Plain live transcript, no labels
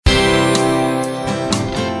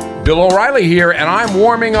Bill O'Reilly here, and I'm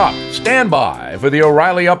warming up. Stand by for the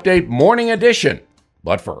O'Reilly Update Morning Edition.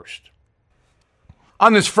 But first,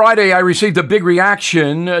 on this Friday, I received a big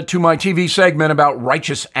reaction to my TV segment about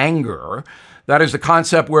righteous anger. That is the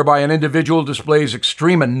concept whereby an individual displays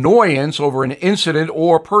extreme annoyance over an incident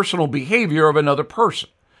or personal behavior of another person.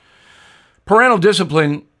 Parental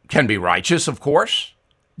discipline can be righteous, of course.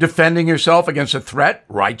 Defending yourself against a threat,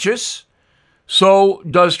 righteous. So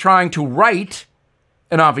does trying to right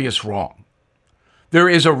an obvious wrong. There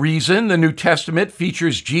is a reason the New Testament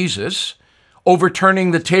features Jesus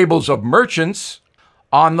overturning the tables of merchants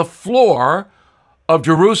on the floor of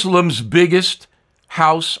Jerusalem's biggest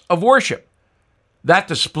house of worship. That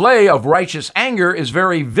display of righteous anger is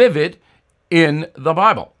very vivid in the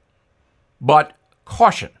Bible. But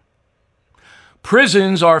caution.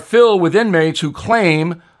 Prisons are filled with inmates who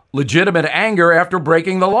claim legitimate anger after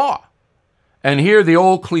breaking the law. And here the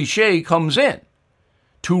old cliche comes in.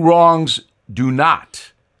 Two wrongs do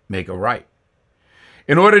not make a right.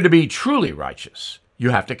 In order to be truly righteous,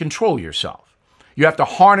 you have to control yourself. You have to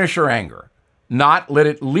harness your anger, not let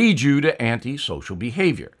it lead you to antisocial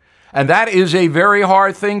behavior. And that is a very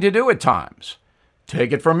hard thing to do at times.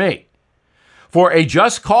 Take it from me. For a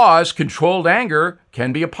just cause, controlled anger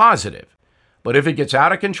can be a positive. But if it gets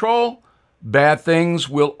out of control, bad things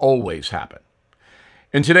will always happen.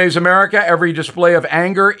 In today's America, every display of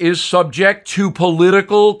anger is subject to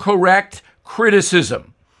political correct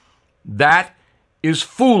criticism. That is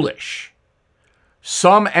foolish.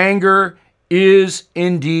 Some anger is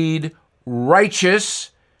indeed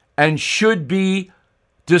righteous and should be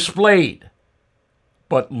displayed.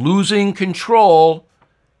 But losing control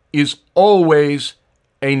is always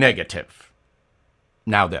a negative.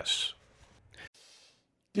 Now this.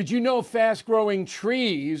 Did you know Fast Growing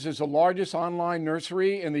Trees is the largest online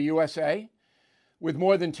nursery in the USA? With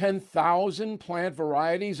more than 10,000 plant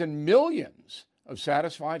varieties and millions of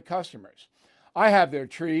satisfied customers. I have their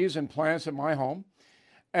trees and plants at my home,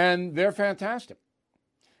 and they're fantastic.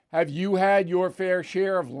 Have you had your fair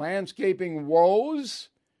share of landscaping woes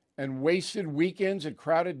and wasted weekends at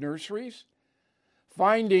crowded nurseries?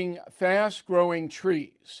 Finding Fast Growing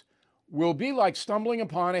Trees will be like stumbling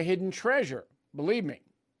upon a hidden treasure, believe me.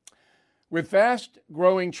 With Fast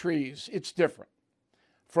Growing Trees, it's different.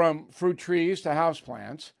 From fruit trees to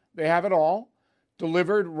houseplants, they have it all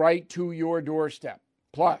delivered right to your doorstep.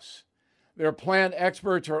 Plus, their plant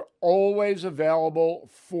experts are always available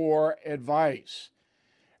for advice.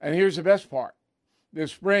 And here's the best part.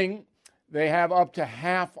 This spring, they have up to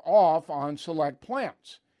half off on select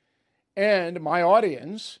plants. And my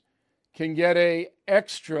audience can get an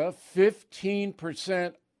extra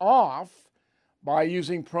 15% off by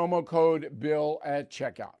using promo code BILL at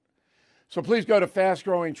checkout. So please go to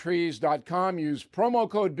fastgrowingtrees.com, use promo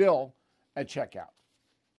code BILL at checkout.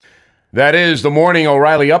 That is the Morning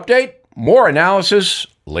O'Reilly Update. More analysis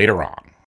later on.